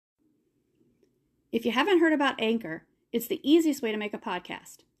If you haven't heard about Anchor, it's the easiest way to make a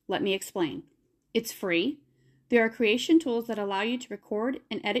podcast. Let me explain. It's free. There are creation tools that allow you to record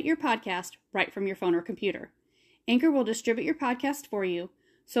and edit your podcast right from your phone or computer. Anchor will distribute your podcast for you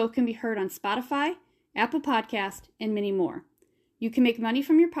so it can be heard on Spotify, Apple Podcast, and many more. You can make money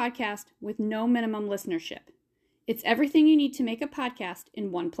from your podcast with no minimum listenership. It's everything you need to make a podcast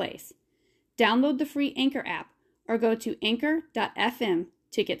in one place. Download the free Anchor app or go to anchor.fm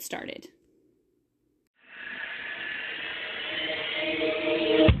to get started.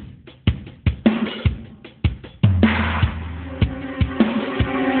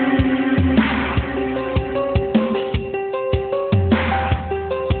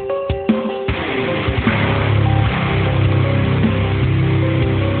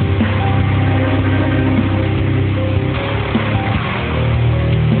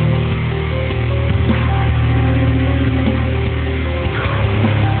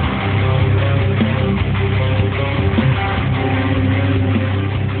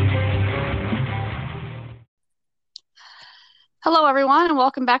 Hello, everyone, and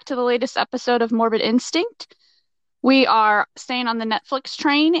welcome back to the latest episode of Morbid Instinct. We are staying on the Netflix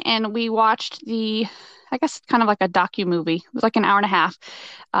train, and we watched I guess, kind of like a docu-movie. It was like an hour and a half.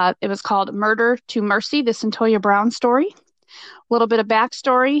 It was called Murder to Mercy, the Cyntoia Brown story. A little bit of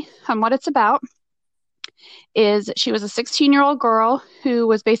backstory on what it's about is she was a 16-year-old girl who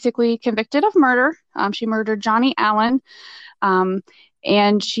was basically convicted of murder. She murdered Johnny Allen,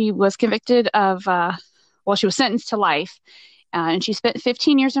 and she was convicted of, she was sentenced to life. And she spent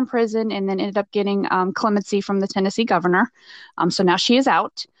 15 years in prison and then ended up getting clemency from the Tennessee governor. So now she is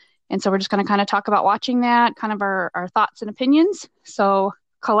out. And so we're just going to kind of talk about watching that, kind of our thoughts and opinions. So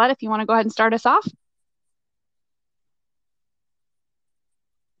Colette, if you want to go ahead and start us off.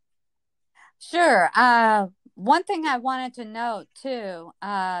 Sure. One thing I wanted to note, too,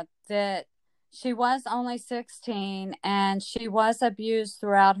 that she was only 16 and she was abused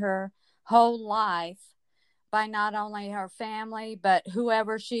throughout her whole life by not only her family, but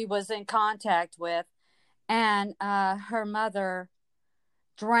whoever she was in contact with. And her mother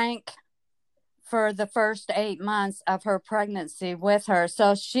drank for the first 8 months of her pregnancy with her.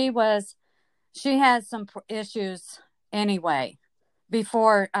 So she had some issues anyway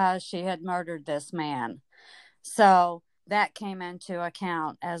before she had murdered this man. So that came into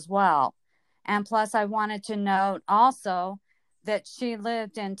account as well. And plus, I wanted to note also that she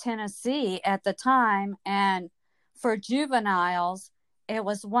lived in Tennessee at the time, and for juveniles, it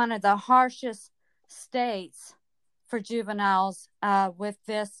was one of the harshest states for juveniles with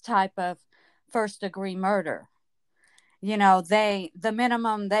this type of first-degree murder. You know, the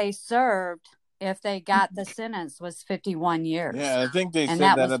minimum they served if they got the sentence was 51 years. Yeah, I think they said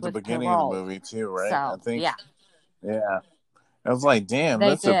that at the beginning of the movie too, right? So, I think. Yeah. I was like, damn,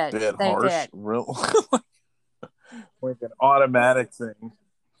 that's a bit harsh. Real, like an automatic thing.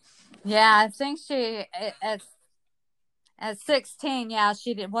 Yeah, I think she at 16,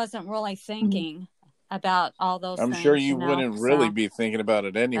 she wasn't really thinking about all those things. I'm sure you wouldn't really be thinking about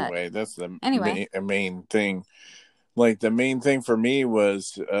it anyway. That's the main thing. Like, the main thing for me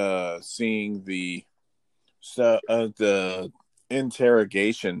was seeing the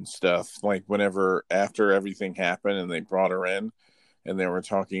interrogation stuff, like whenever after everything happened and they brought her in and they were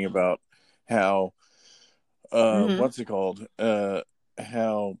talking about how what's it called,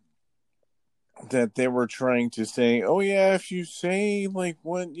 how that they were trying to say, oh yeah, if you say like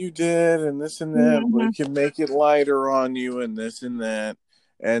what you did and this and that, we can make it lighter on you and this and that.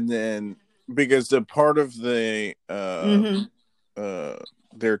 And then because the part of the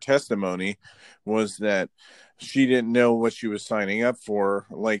their testimony was that she didn't know what she was signing up for,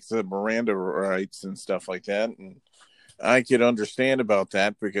 like the Miranda rights and stuff like that. And I could understand about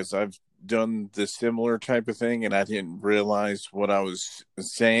that because I've done the similar type of thing and I didn't realize what I was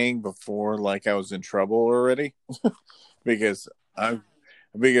saying before, like I was in trouble already. because I've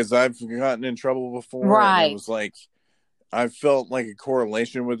gotten in trouble before. Right. And it was like, I felt like a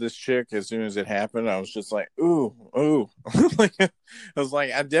correlation with this chick as soon as it happened. I was just like, ooh. Like, I was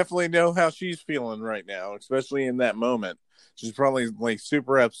like, I definitely know how she's feeling right now, especially in that moment. She's probably like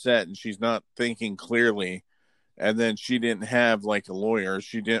super upset and she's not thinking clearly. And then she didn't have like a lawyer.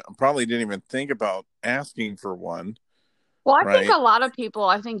 She probably didn't even think about asking for one. Well, I think a lot of people,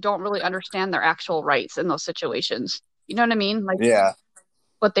 don't really understand their actual rights in those situations. You know what I mean? Like, yeah,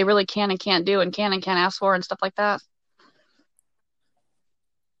 what they really can and can't do and can't ask for and stuff like that.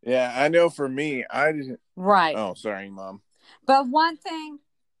 Yeah, I know for me, I didn't. Right. Oh, sorry, Mom. But one thing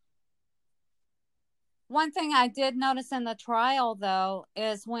I did notice in the trial, though,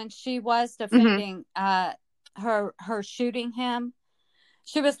 is when she was defending her shooting him,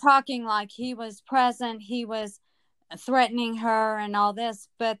 she was talking like he was present, he was threatening her and all this,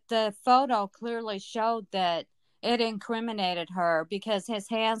 but the photo clearly showed that it incriminated her because his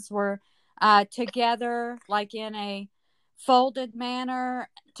hands were together, like in a folded manner,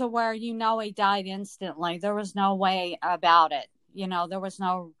 to where he died instantly. There was no way about it. There was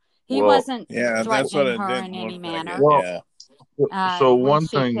no. He Well, wasn't Yeah, that's what threatening it her didn't in look any like. It. manner well, Yeah. so when one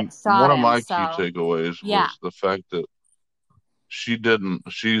she thing, shot one of him. my key So takeaways yeah, was the fact that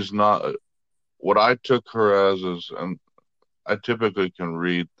she's not, what I took her as is, and I typically can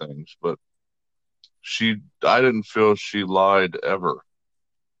read things, but I didn't feel she lied ever.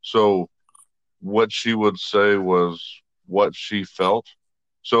 So what she would say was what she felt.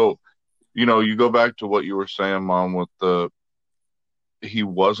 So, you go back to what you were saying, Mom, with he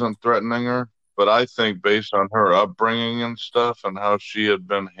wasn't threatening her, but I think based on her upbringing and stuff and how she had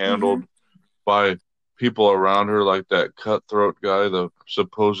been mm-hmm. handled by people around her, like that cutthroat guy, the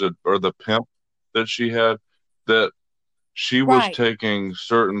supposed, or the pimp that she had, that she was Right, taking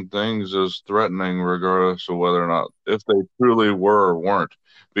certain things as threatening, regardless of whether or not, if they truly were or weren't.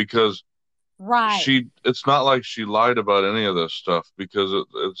 Because right. it's not like she lied about any of this stuff, because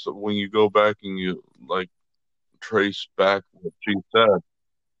it's when you go back and you like trace back what she said.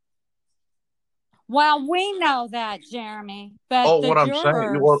 Well, we know that, Jeremy, but Oh, the what I'm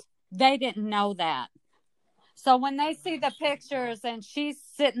saying, well, jurors, they didn't know that. So when they see the pictures and she's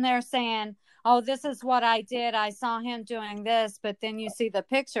sitting there saying, "Oh, this is what I did. I saw him doing this," but then you see the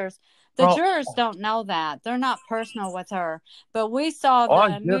pictures, the no, jurors don't know that. They're not personal with her. But we saw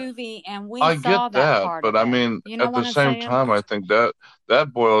I the get movie and we I get saw that that, part but of I it. mean, You know at the what I'm same saying? time, I think that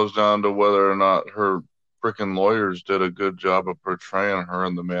boils down to whether or not her freaking lawyers did a good job of portraying her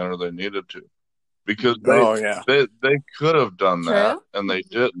in the manner they needed to, because Oh yeah. they could have done that True. and they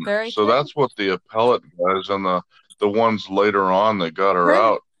didn't. Very So true. that's what the appellate guys and the ones later on that got her True.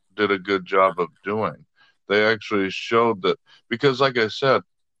 out did a good job of doing. They actually showed that, because, like I said,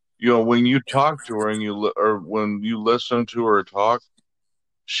 when you talk to her and or when you listen to her talk,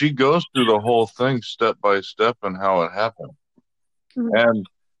 she goes through the whole thing step by step and how it happened. Mhm.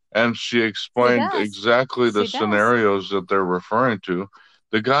 And she She explained does. exactly the She does. scenarios that they're referring to.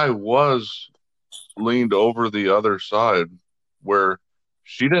 The guy was leaned over the other side, where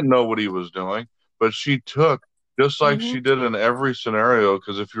she didn't know what he was doing, but she took, just like Mm-hmm. she did in every scenario,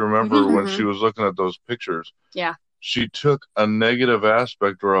 because if you remember when she Mm-hmm. was looking at those pictures, Yeah. she took a negative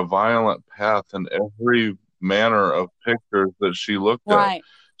aspect or a violent path in every manner of pictures that she looked at. Right.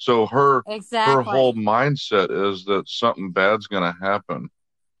 So her whole Exactly. mindset is that something bad's going to happen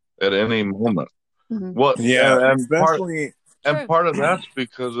at any moment. Mm-hmm. What Yeah, especially. and True. part of that's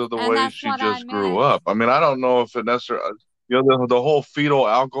because of the And way that's she what I just grew meant. up. I mean, I don't know if it necessarily, the whole fetal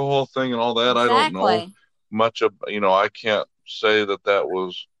alcohol thing and all that. I don't know Exactly. much of. I can't say that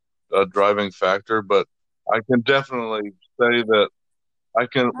was a driving factor, but I can definitely say that I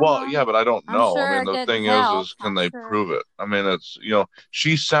can. Well, Uh-huh. yeah, but I don't I'm know. I sure mean, it the didn't thing help. is, can I'm they sure. prove it? I mean, it's,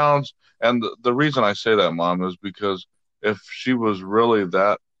 she sounds, and the reason I say that, Mom, is because if she was really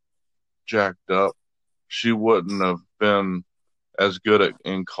that jacked up, she wouldn't have been as good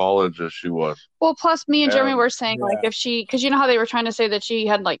in college as she was. Well, plus me and Jeremy And were saying like Yeah. if she, because you know how they were trying to say that she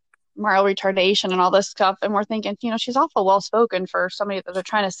had like moral retardation and all this stuff, and we're thinking, she's awful well spoken for somebody that they're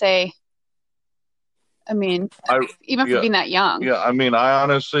trying to say. I mean, I, even for yeah, being that young. yeah. I mean, I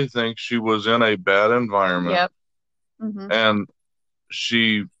honestly think she was in a bad environment, Yep. Mm-hmm. and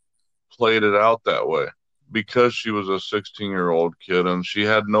she played it out that way because she was a 16-year-old kid and she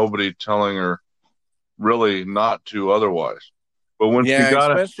had nobody telling her really not to otherwise. But when she Yeah,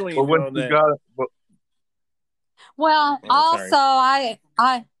 got it, especially but when she that. got it, but, Well, Oh, also sorry.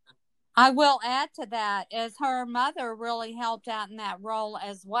 I will add to that is her mother really helped out in that role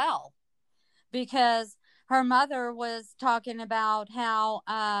as well, because her mother was talking about how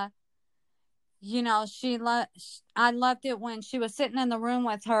I loved it when she was sitting in the room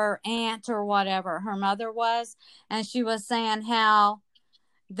with her aunt or whatever her mother was, and she was saying how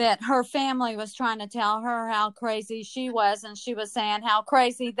that her family was trying to tell her how crazy she was, and she was saying how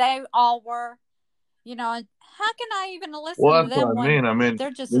crazy they all were. And how can I even listen well, to that's what them I when mean. I mean,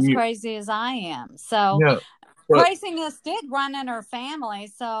 they're just when as you, crazy as I am? So yeah, but craziness did run in her family.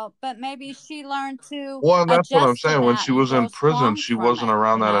 So, but maybe she learned to well, and that's what I'm adjust to saying. When that she and was grow in prison, strong she from wasn't it,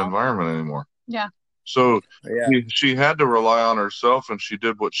 around that environment anymore. Yeah. So Yeah. she had to rely on herself, and she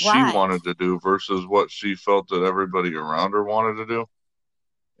did what she Right. wanted to do versus what she felt that everybody around her wanted to do.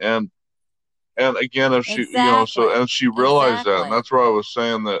 And again, if she, Exactly. and she realized that, and Exactly. that's why I was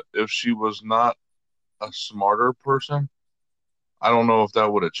saying that if she was not a smarter person, I don't know if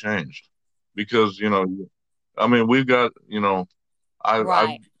that would have changed, because I mean, we've got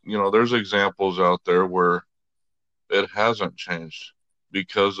I've there's examples out there where it hasn't changed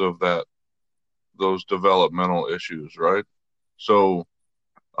because of those developmental issues, right? So,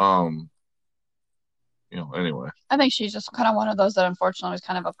 anyway. I think she's just kind of one of those that unfortunately was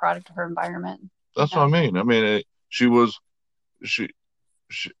kind of a product of her environment. That's what I mean. I mean, she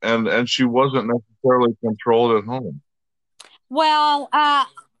and she wasn't necessarily controlled at home. Well,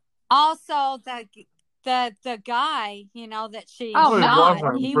 also the guy, that she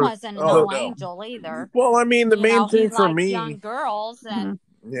shot, he wasn't no angel either. Well, I mean, the main thing for me, young girls, and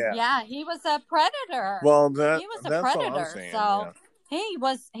he was a predator. Well, he was a predator. Saying, so he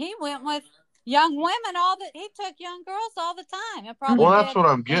went with young women he took young girls all the time. Well, that's what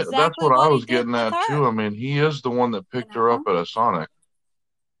I'm getting. That's what I was getting at too. I mean, he is the one that picked her up at a Sonic.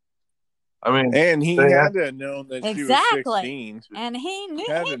 I mean, and he had to have known that she was 16. And he knew.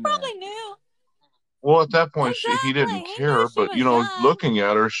 He probably knew. Well, at that point, he didn't care. But looking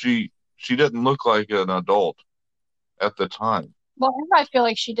at her, she didn't look like an adult at the time. Well, I feel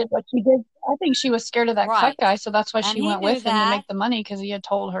like she did what she did. I think she was scared of that cut guy, so that's why she went with him to make the money, because he had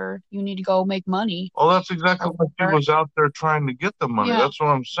told her, "You need to go make money." Oh, that's exactly what she was out there trying to get the money. Yeah. That's what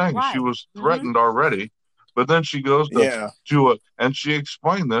I'm saying. Right. She was threatened already, but then she goes to it, and she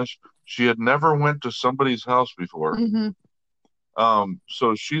explained this. She had never went to somebody's house before.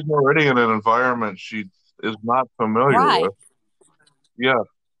 So she's already in an environment she is not familiar with. Yeah.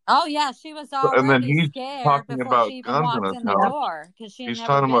 Oh yeah, she was already and then he's scared talking about she even guns in his house. He's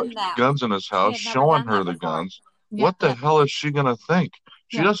talking about guns in his house, showing her the guns. Yeah. What the hell is she gonna think?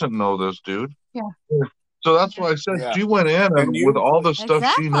 She doesn't know this dude. Yeah. So that's why I said she went in and with all the stuff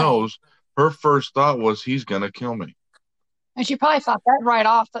she knows, her first thought was, he's gonna kill me. And she probably thought that right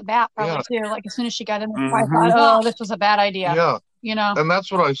off the bat, probably too. Like as soon as she got in there, I thought, "Oh, this was a bad idea." Yeah. And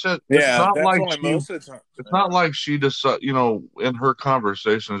that's what I said. It's not like it's not like she decided, in her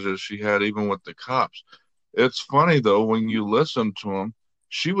conversations that she had even with the cops. It's funny though, when you listen to them,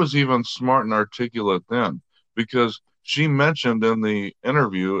 she was even smart and articulate then, because she mentioned in the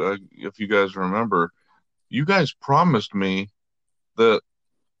interview, if you guys remember, you guys promised me that,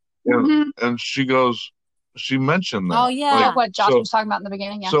 and she goes, she mentioned that. Oh yeah, what Josh was talking about in the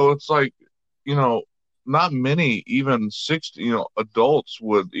beginning. Yeah. So it's like, not many, even 60, adults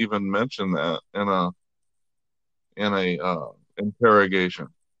would even mention that in a interrogation.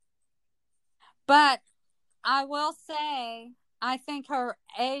 But I will say, I think her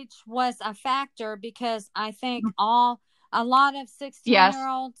age was a factor, because I think a lot of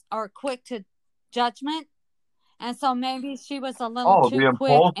 16-year-olds are quick to judgment, and so maybe she was a little too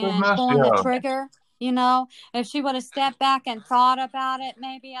quick in pulling the trigger. If she would have stepped back and thought about it,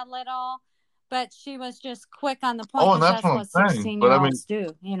 maybe a little. But she was just quick on the point, because that's what 16-year-olds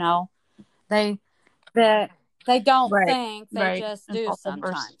do. They don't think, they just do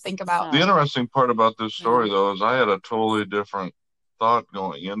sometimes. Think about. The interesting part about this story, though, is I had a totally different thought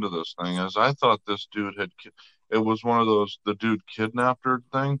going into this thing. As I thought this dude it was one of those, the dude kidnapped her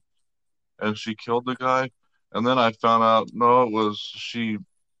thing, and she killed the guy. And then I found out, no, it was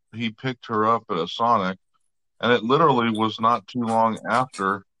he picked her up at a Sonic, and it literally was not too long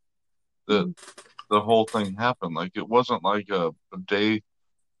after that the whole thing happened. Like, it wasn't like a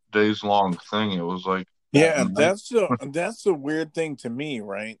days long thing. It was like, that's the weird thing to me,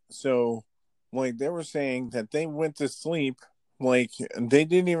 right? So, like, they were saying that they went to sleep, like they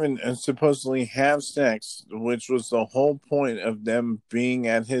didn't even supposedly have sex, which was the whole point of them being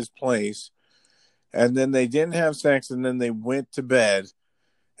at his place. And then they didn't have sex, and then they went to bed,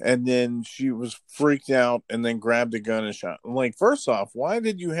 and then she was freaked out and then grabbed a gun and shot. Like, first off, why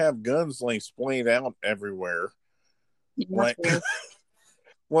did you have guns like splayed out everywhere? Like,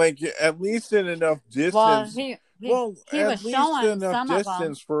 like at least in enough distance. Well, he was showing enough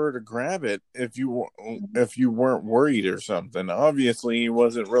distance for her to grab it if you weren't worried or something. Obviously, he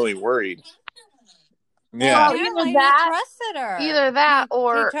wasn't really worried. Yeah, either that,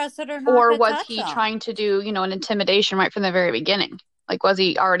 or he trusted her or was he trying to do, an intimidation right from the very beginning? Like, was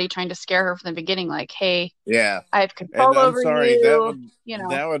he already trying to scare her from the beginning? Like, hey, I have control over you.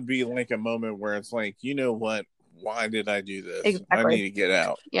 That would be like a moment where it's like, you know what? Why did I do this? Exactly. I need to get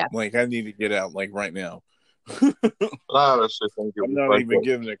out. Yeah, like I need to get out, like right now. I honestly think I'm not even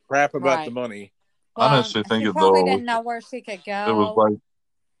giving a crap about the money. Well, I honestly think she probably didn't know where she could go. It was like,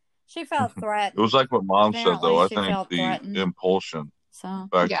 she felt threatened. It was like what Mom said, though. I think the impulsion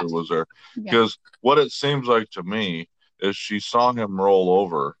factor was there. Because what it seems like to me is she saw him roll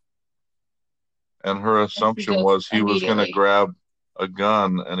over, and her assumption was he was going to grab a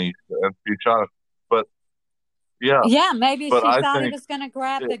gun, and she shot it. But Yeah, Yeah, maybe but she I thought he think, was going to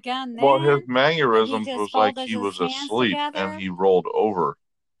grab the gun well, his then, and he mannerisms just was like folded he his was hands asleep and together. he rolled over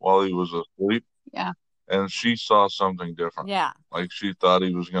while he was asleep, Yeah. and she saw something different. Yeah. Like she thought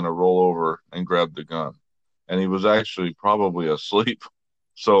he was going to roll over and grab the gun, and he was actually probably asleep.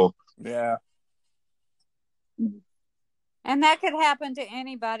 So Yeah. And that could happen to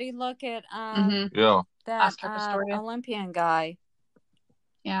anybody. Look at yeah, that Oscar Pistoria. Olympian guy.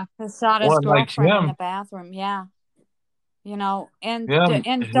 Yeah. Who shot his well, like girlfriend in the him, bathroom. Yeah. You know, in him,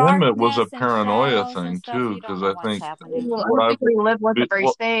 it was a darkness and paranoia shadows and thing stuff, too, you don't because know I what's think happening. Well, I what don't I think we live wasn't very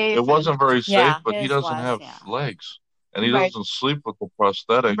well, safe it and wasn't very safe, Yeah, but he his doesn't was, have yeah. legs, and he right. doesn't sleep with the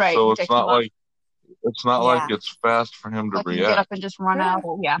prosthetic, Right. so It takes a lot. it's not like Yeah. it's fast for him to Like you can get up react. and just run out.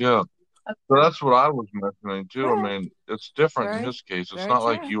 True. Yeah. Yeah. That's So true. that's what I was mentioning too. I True. mean, it's different in Very, his case. It's very not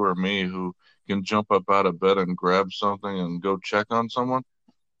like true. you or me who can jump up out of bed and grab something and go check on someone.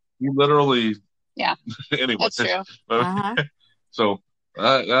 You literally, Yeah. anyways. That's true. Uh-huh. So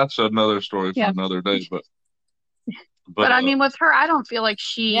that's another story for Yeah. another day. But I mean, with her, I don't feel like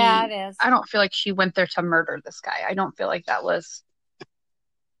Yeah, it is. I don't feel like she went there to murder this guy. I don't feel like that was,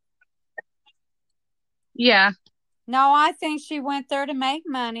 yeah. No, I think she went there to make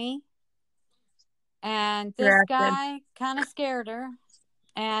money. And this Reacted. guy kind of scared her.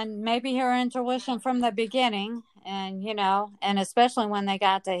 And maybe her intuition from the beginning. And, you know, and especially when they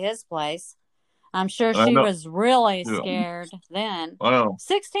got to his place. I'm sure I she know, was really yeah, scared then. I know.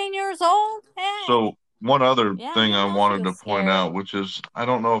 16 years old? Hey. So one other Yeah, thing you I know she wanted to was point scared. out, which is I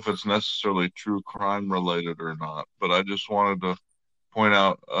don't know if it's necessarily true crime related or not, but I just wanted to point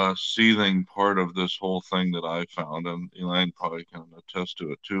out a seething part of this whole thing that I found, and Elaine probably can attest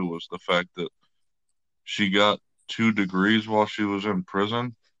to it too, was the fact that she got 2 degrees while she was in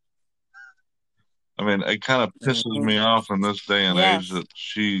prison. I mean, it kind of pisses me off in this day and age Yes. that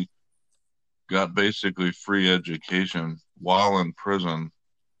she got basically free education while in prison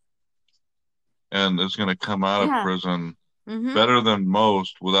and is going to come out of Yeah. prison Mm-hmm. better than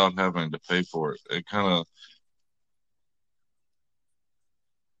most without having to pay for it. It kind of.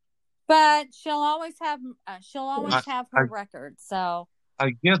 But she'll always have her record. So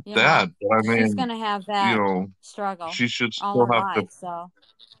I get you that, know, but I she's mean, going to have you that know, struggle she should all still her have to. life. So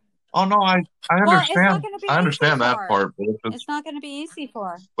Oh no, I well, it's not understand. going to be I easy understand for that her. part, but if It's not going to be easy for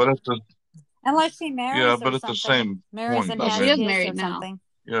her but at the unless she yeah, marries or but at the something. same Marries point, and Well, I has she is mean, kids or married now. something.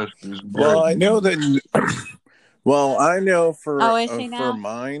 yeah, she's Well, married. I know that. Well, I know Oh, is she for now?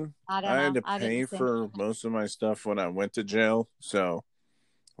 mine, I don't I had know. to I pay didn't see. for most of my stuff when I went to jail. So,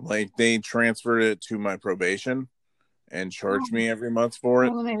 like, they transferred it to my probation and charged me every month for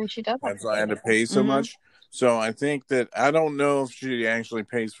it. Well, maybe she does have And to so I pay had to there. pay so much. So I think that I don't know if she actually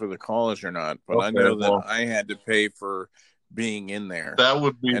pays for the college or not, but I Okay, know that well, I had to pay for being in there. that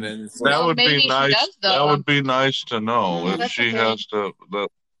would be And then it's like, Maybe she nice. does That though. would be nice to know Mm-hmm. if That's a she good. has to.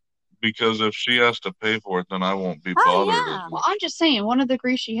 Because if she has to pay for it, then I won't be Oh bothered as yeah. Well, much, I'm just saying, one of the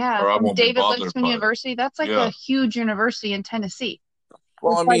degrees she has or I from won't be David bothered Lipscomb by it. University, that's like a Yeah, huge university in Tennessee.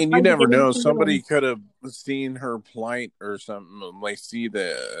 well, It's I like mean, you hard to never get know. into Somebody and could have seen her plight or something, like see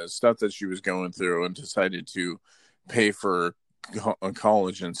the stuff that she was going through and decided to pay for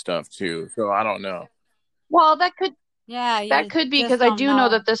college and stuff too. So I don't know. well, Yeah, that you could be just because I don't do know know.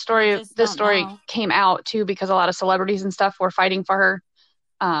 that You just this don't story know. came out too because a lot of celebrities and stuff were fighting for her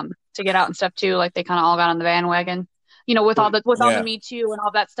to get out and stuff too. Like they kind of all got on the bandwagon, with all the Yeah. Me Too and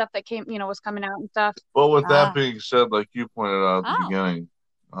all that stuff that came, was coming out and stuff. well, with that Ah. being said, like you pointed out at the Oh. beginning,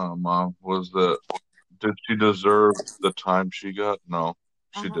 Mom, was that did she deserve the time she got? No,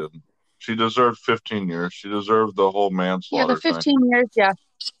 she Uh-huh. didn't. She deserved 15 years. She deserved the whole Yeah, the manslaughter thing. 15 years. Yeah,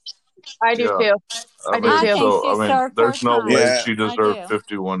 I do Yeah, too. I I do mean, I too. think so she I mean, served her there's no way time. Yeah. she I deserved do.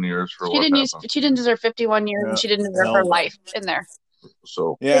 51 years for what happened. She didn't deserve 51 years, and Yeah. she didn't deserve her Hell no. life in there.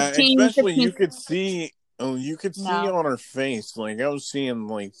 So Yeah, 15, especially 15. you could see. Oh, you could see No. on her face, like I was seeing,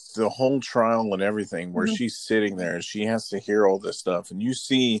 like the whole trial and everything, where Mhm. she's sitting there, and she has to hear all this stuff, and you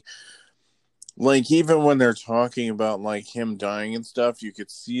see, like even when they're talking about like him dying and stuff, you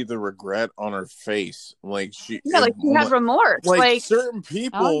could see the regret on her face, like Yeah, like she had remorse. like Like, certain Oh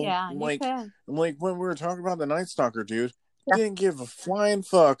people, yeah, you could. like when we were talking about the Night Stalker dude. yeah, Didn't give a flying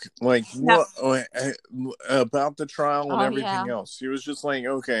fuck, like yeah, what about the trial and Oh yeah. everything else. She was just like,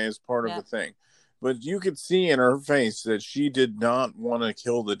 okay, it's part of Yeah. the thing. But you could see in her face that she did not want to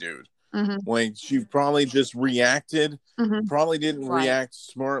kill the dude. hmm Like she probably just reacted, hmm probably didn't Right. react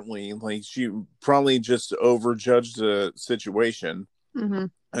smartly. Like she probably just overjudged the situation hmm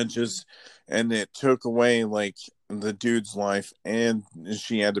and it took away like the dude's life, and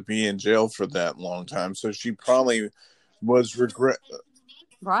she had to be in jail for that long time. So she probably was regret.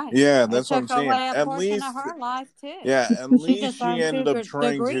 Right. Yeah, It that's what I'm took saying. away a At portion of least, her life too. yeah, at She least just she earned ended two up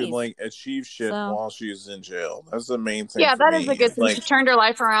trying to degrees. like achieve shit So, while she was in jail. That's the main thing Yeah, for that is a me. good It's thing. like, She turned her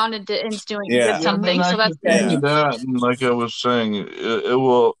life around and did yeah, Yeah, I mean, something. I So that's can good. see yeah, that, and like I was saying, it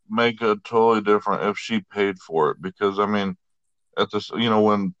will make it totally different if she paid for it. Because I mean, at this,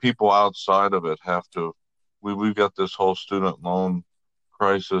 when people outside of it have to, we've got this whole student loan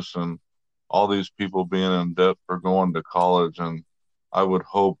crisis and all these people being in debt for going to college, and I would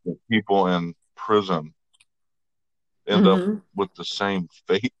hope that people in prison end up hmm with the same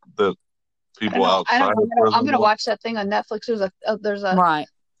fate that I don't people know. I don't outside know. of I'm prison gonna will. watch that thing on Netflix. There's right.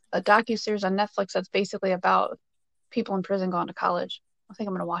 a docu-series on Netflix that's basically about people in prison going to college. I think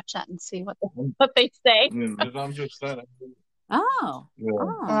I'm gonna watch that and see what they say. Because I'm just saying, Oh, yeah,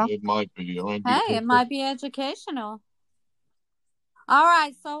 oh. Yeah. it might be. I mean, Hey, because it might be educational. All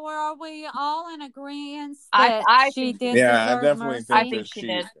right, so are we all in agreement that I she think she did did. yeah. I deserve definitely I think mercy? think that she she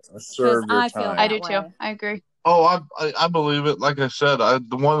did. Because served her I feel I time. that do too. way. I agree. oh, I believe it. Like I said,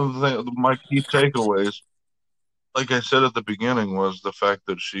 the one of the things, my key takeaways, like I said at the beginning, was the fact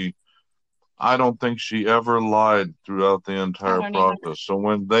that I don't think she ever lied throughout the I entire don't either. process. So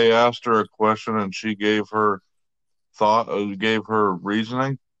when they asked her a question and she gave her gave her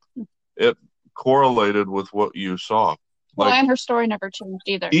reasoning, it correlated with what you saw. Well, Like and her story never changed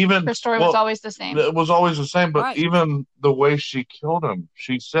either. even, Her story was well, always the same. it was always the same, but Right. even the way she killed him,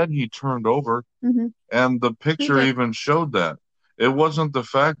 she said he turned over, Mm-hmm. and the He picture did. even showed that. It wasn't the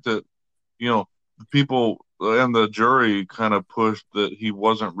fact that, people and the jury kind of pushed that he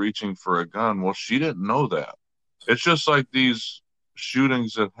wasn't reaching for a gun. Well, she didn't know that. It's just like these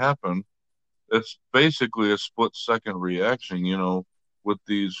shootings that happen. It's basically a split second reaction, with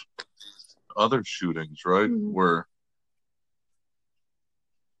these other shootings, right? Mm-hmm. Where,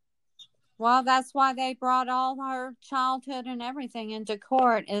 Well, that's why they brought all her childhood and everything into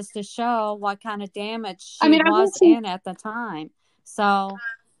court, is to show what kind of damage I she mean, I hope was she. in at the time. So,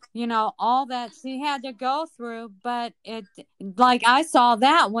 all that she had to go through, but like I saw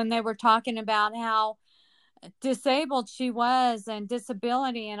that when they were talking about how disabled she was and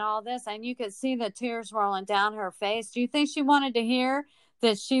disability and all this, and you could see the tears rolling down her face. Do you think she wanted to hear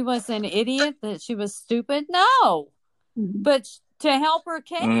that she was an idiot, that she was stupid? No. Mhm. But to help her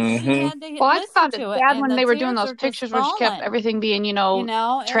case, she Hmm. had to Well, I listen found it to it, sad and when the they were doing tears those are just pictures where she kept falling. everything being,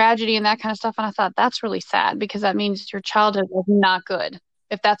 It, tragedy and that kind of stuff. And I thought that's really sad because that means your childhood was not good.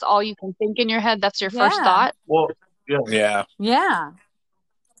 If that's all you can think in your head, that's your first yeah, thought. well, yeah, Yeah, yeah,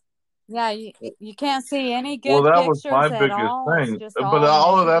 yeah. You can't see any well, good that was my pictures at biggest all. It's thing. just But all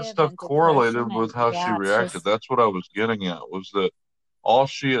all of that negative stuff and depression, correlated with and how she yeah, it's reacted. just That's what I was getting at, was that all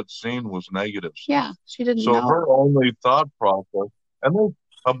she had seen was negative Yeah, stuff. she didn't So know. her only thought process, and there's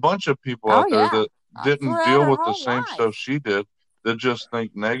a bunch of people oh out there yeah, that didn't throughout deal her with the whole same stuff life. she did, that just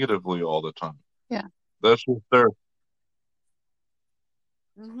think negatively all the time. Yeah. That's just their,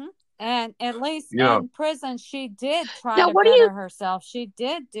 hmm And at least you know, in prison, she did try Now, to what do you better herself. She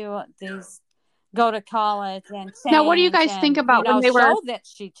did do these, go to college and now what do you change, guys think and about when they were show that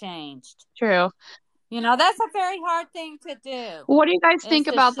she changed. true? That's a very hard thing to do, What do you guys is think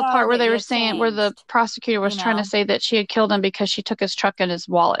to about the show part where that they were you saying where the changed. prosecutor was You trying to know, say that she had killed him because she took his truck and his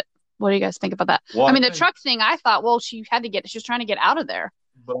wallet? What do you guys think about that? well, I I mean, the think, truck thing, I thought, well, she was trying to get out of there.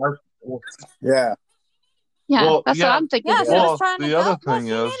 but yeah, Yeah, well, that's what yeah, I'm thinking yeah, she too. was well, trying to the go. other Well, thing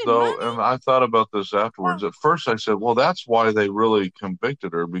she is, needed though, and money. I thought about this afterwards. Well, At first, I said, well, that's why they really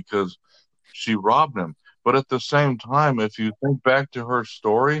convicted her, because she robbed him. But at the same time, if you think back to her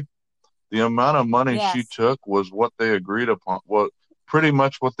story, the amount of money she yes, took was what they agreed upon, pretty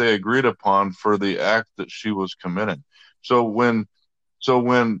much what they agreed upon for the act that she was committing. So when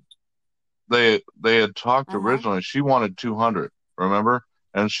they had talked uh huh, originally, she wanted 200, remember?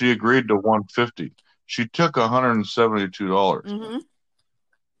 And she agreed to 150. She took $172. mm-hmm,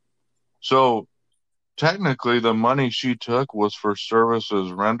 So technically the money she took was for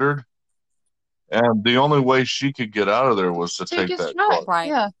services rendered, and the only way she could get out of there was to Take take his that truck. truck. right.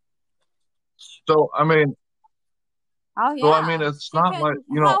 Yeah. So I mean, Oh So I yeah, mean, it's she not like,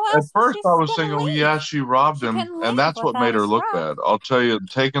 couldn't. How at else was first she I was thinking, gonna well, leave? yeah, she robbed She him, couldn't and leave that's what without made her his look truck. bad. I'll tell you,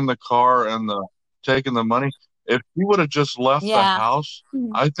 taking the car and taking the money. If she would have just left the Yeah, house,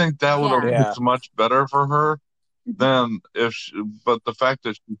 Mhm. I think that would have yeah, yeah. looked much better for her Mhm. than if. But the fact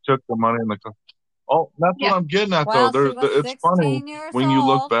that she took the money in the car. Oh, that's Yeah. what I'm getting at, though. well, she was It's funny 16 years when you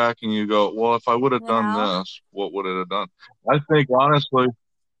look old. back and you go, well, if I would have You done know, this, what would it have done? I think honestly,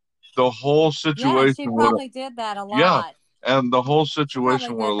 the whole yeah, situation she would probably did that a yeah, lot. and the whole She probably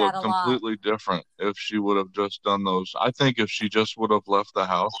situation would did have that looked a lot. completely different if she would have just done those. I think if she just would have left the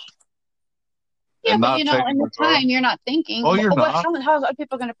house, Yeah, and but not in taking the the car. time, you're not thinking. Oh, you're not. How are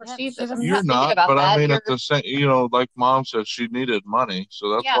people going to perceive this? I mean, you're You're not thinking not, about but that. I mean, at the same, like Mom said, she needed money, so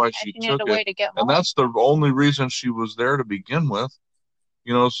that's why she needed took a way it, to get and home. that's the only reason she was there to begin with.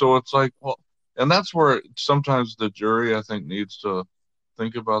 So it's like, well, and that's where sometimes the jury, I think, needs to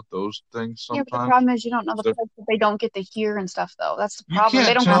think about those things sometimes. Yeah, but the problem is you don't know the parts that they don't get to hear and stuff, though. That's the You problem.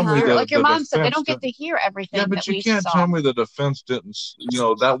 They can't don't tell get to me hear, that like your the mom said, they don't defense get to hear everything Yeah, but that you we can't saw. tell me the defense didn't,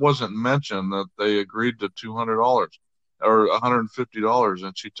 that wasn't mentioned, that they agreed to $200 or $150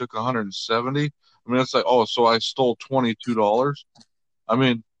 and she took 170. I mean, it's like, oh, so I stole $22. I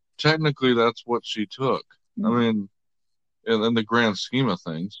mean, technically that's what she took. I mean, in the grand scheme of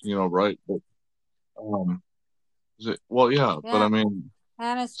things, right? But, well, yeah, but I mean,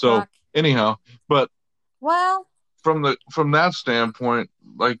 so anyhow, but well, from that standpoint,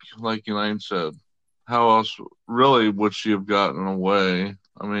 like Elaine said, how else really would she have gotten away?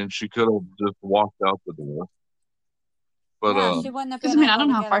 I mean, she could have just walked out the door. But she wouldn't have been because I mean, I able don't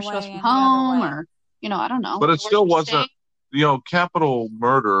know to how get far she was away from any other home, way. or I don't know. But it still wasn't, capital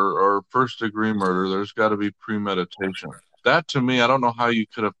murder or first degree murder. There's got to be premeditation. That to me, I don't know how you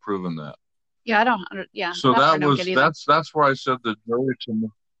could have proven that. Yeah, I don't. Yeah. So that's where I said the jury to me,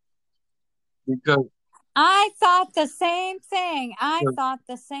 because I thought the same thing.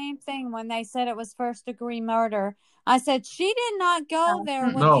 When they said it was first degree murder. I said she did not go there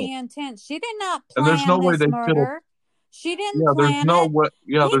with the intent. She did not plan and there's no way this murder. She didn't plan it.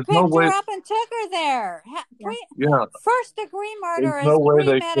 He there's picked no way. her up and took her there. First degree murder There's is no way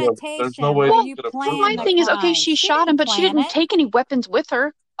they premeditation. there's no way where they you could have plan proven my the thing is, okay, crime. she shot him, but she didn't plan it. take any weapons with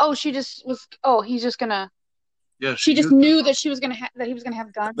her. Oh, she just was. Oh, he's just gonna. Yeah, She just knew that she was gonna that he was gonna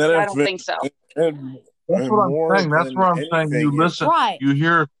have guns. I don't think so. That's what I'm saying. That's what I'm saying. You listen, you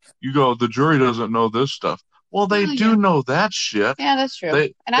hear, you go, the jury doesn't know this stuff. Well, they do know that shit. Yeah, that's true.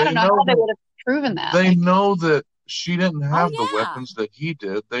 And I don't know how they would have proven that. They know that she didn't have the weapons that he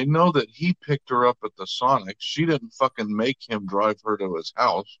did. They know that he picked her up at the Sonic. She didn't fucking make him drive her to his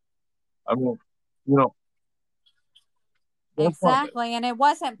house. I mean, Exactly, and it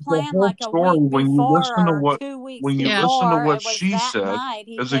wasn't planned like a story, week when you before listen to or what 2 weeks when you before. listen to what It was she that said night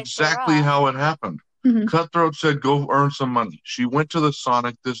he is picked her exactly up. how it happened. Cutthroat said, "Go earn some money." She went to the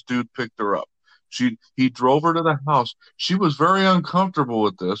Sonic. This dude picked her up. He drove her to the house. She was very uncomfortable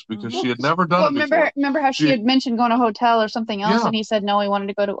with this because she had never done it before. Remember how she had mentioned going to a hotel or something else, and he said no, he wanted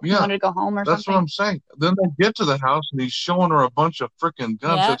to go home or something. That's what I'm saying. Then they get to the house and he's showing her a bunch of freaking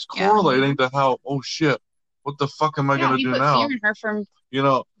guns. It's correlating to how, oh shit, what the fuck am I going to do now? Fear in her from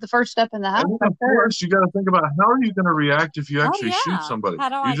the first step in the house. Of course, you got to think about, how are you going to react if you actually shoot somebody?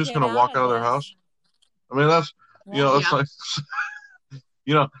 You're just going to walk out of their house? I mean, that's it's like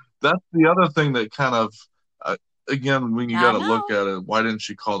that's the other thing that kind of again, when you got to look at it, why didn't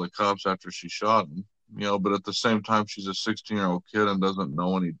she call the cops after she shot him? But at the same time, she's a 16-year-old kid and doesn't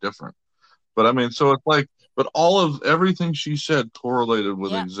know any different. But I mean, so it's like, but all of everything she said correlated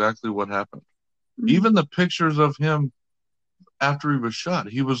with exactly what happened. Even the pictures of him after he was shot,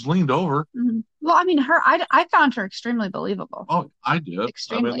 he was leaned over. Well, I mean, I found her extremely believable. Oh, I did.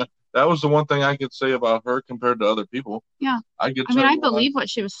 Extremely. I mean, that was the one thing I could say about her compared to other people. Yeah. I believe what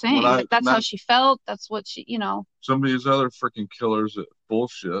she was saying. That's how she felt. That's what she, Some of these other freaking killers,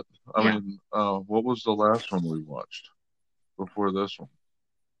 bullshit. I mean, what was the last one we watched before this one?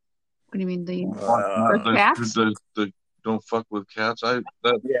 What do you mean, the cats? The don't fuck with cats. That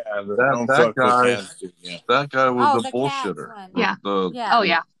guy was a bullshitter. Yeah.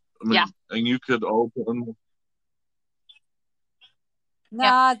 I mean, and you could open.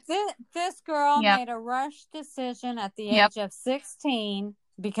 No, this girl made a rush decision at the age of 16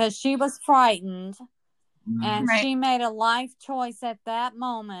 because she was frightened, and she made a life choice at that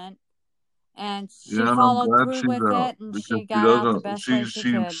moment, and she followed through with it, and she got out the best way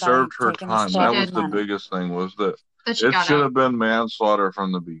she could. She served her time. That was the biggest thing, was that it should have been manslaughter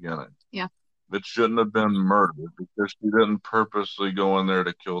from the beginning. Yeah. It shouldn't have been murder because she didn't purposely go in there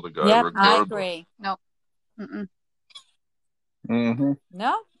to kill the guy. Yep, regardless. I agree. No.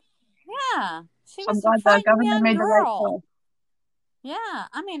 No. Yeah. She was a frightened young girl. Yeah.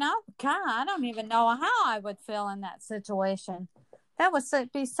 I mean, I don't even know how I would feel in that situation. That would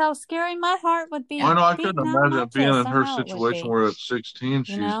be so scary. My heart would be. I know. I couldn't imagine being in her situation where at 16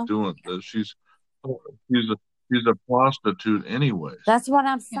 she's doing this. She's a prostitute anyway. That's what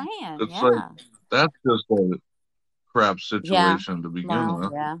I'm saying. It's like, that's just a crap situation to begin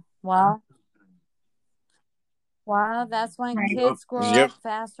with. Yeah. Well, that's when kids grow up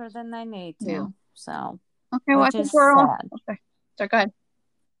faster than they need to. Yeah. So, okay, well, I think we're all okay. So go ahead.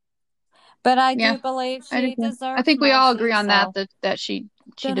 But I do believe she deserves. I think we all agree on that she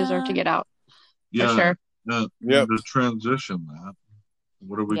deserved to get out. for sure. To transition that,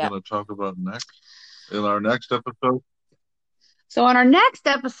 what are we going to talk about next in our next episode? So on our next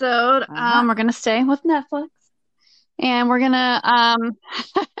episode, we're going to stay with Netflix, and we're going to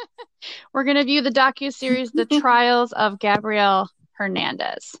we're going to view the docuseries The Trials of Gabriel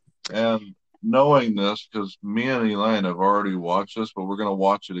Hernandez. And knowing this, because me and Elaine have already watched this, but we're going to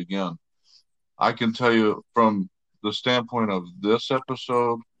watch it again. I can tell you from the standpoint of this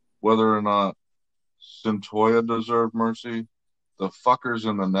episode, whether or not Cyntoia deserved mercy, the fuckers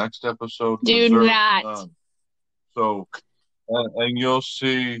in the next episode do not. None. So, and you'll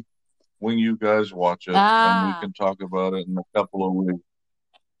see when you guys watch it, and we can talk about it in a couple of weeks.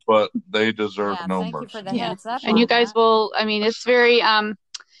 But they deserve no mercy. Thank you for the heads up. And you guys will, I mean, it's very,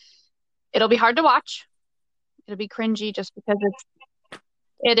 it'll be hard to watch. It'll be cringy just because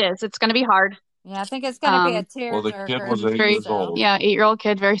it's going to be hard. Yeah, I think it's going to be a tear. Well, the kid was 8 years old. Yeah, 8-year-old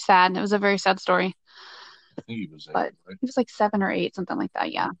kid, very sad. It was a very sad story. I think he was 8, but right? He was like 7 or 8, something like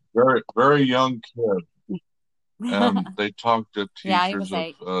that. Yeah. Very, very young kid. And they talked to teachers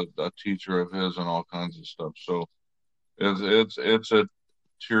of a teacher of his and all kinds of stuff. So it's a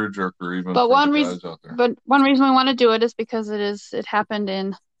tearjerker even for the guys out there. But one reason we want to do it is because it happened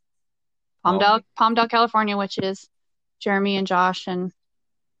in Palmdale, California, which is Jeremy and Josh and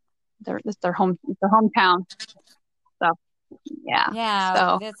their hometown. So yeah.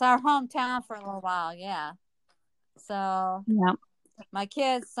 So it's our hometown for a little while. Yeah. So my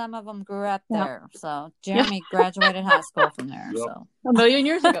kids, some of them grew up there. So Jeremy graduated high school from there. So a million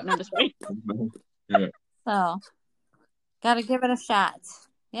years ago. No, just right. So got to give it a shot.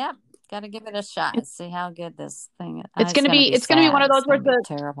 Yep. Got to give it a shot. See how good this thing is. It's going to be one of those where it's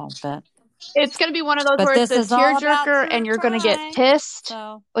terrible, but it's going to be one of those where it's a tearjerker and you're going to get pissed.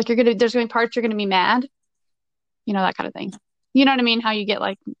 So. Like there's going to be parts you're going to be mad. You know, that kind of thing. You know what I mean? How you get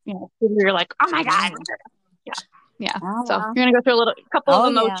like, you're like, oh my God. Yeah. Oh, so you're going to go through a couple of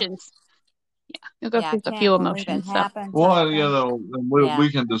emotions. Yeah. You'll go through a few emotions. So. Well,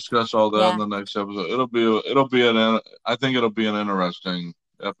 we can discuss all that in the next episode. I think it'll be an interesting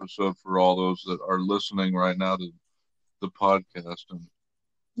episode for all those that are listening right now to the podcast. And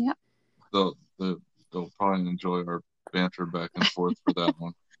they'll probably enjoy our banter back and forth for that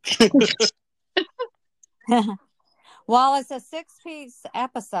one. Well, it's a 6-piece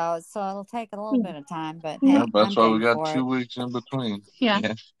episode, so it'll take a little bit of time. But that's why we got 2 weeks in between.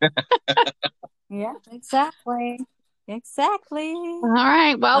 Yeah. Yeah, exactly. All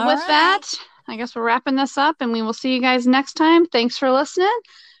right. Well, with that, I guess we're wrapping this up, and we will see you guys next time. Thanks for listening.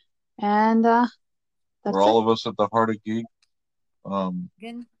 And that's for all of us at the Heart of Geek.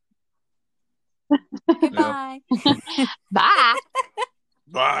 Goodbye. Bye.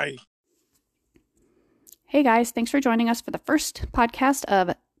 Bye. Hey guys, thanks for joining us for the first podcast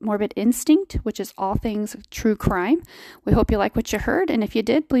of Morbid Instinct, which is all things true crime. We hope you like what you heard, and if you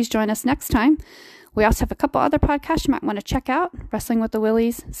did, please join us next time. We also have a couple other podcasts you might want to check out: Wrestling with the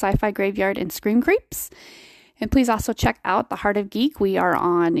Willies, Sci-Fi Graveyard, and Scream Creeps. And please also check out The Heart of Geek. We are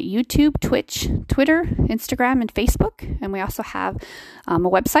on YouTube, Twitch, Twitter, Instagram, and Facebook. And we also have a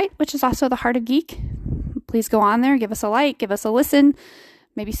website, which is also The Heart of Geek. Please go on there, give us a like, give us a listen,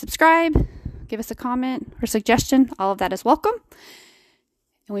 maybe subscribe, give us a comment or suggestion. All of that is welcome.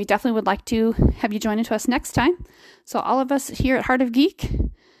 And we definitely would like to have you join into us next time. So all of us here at Heart of Geek,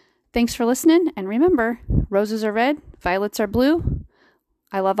 thanks for listening. And remember, roses are red, violets are blue.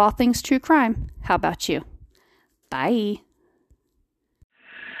 I love all things true crime. How about you? Bye.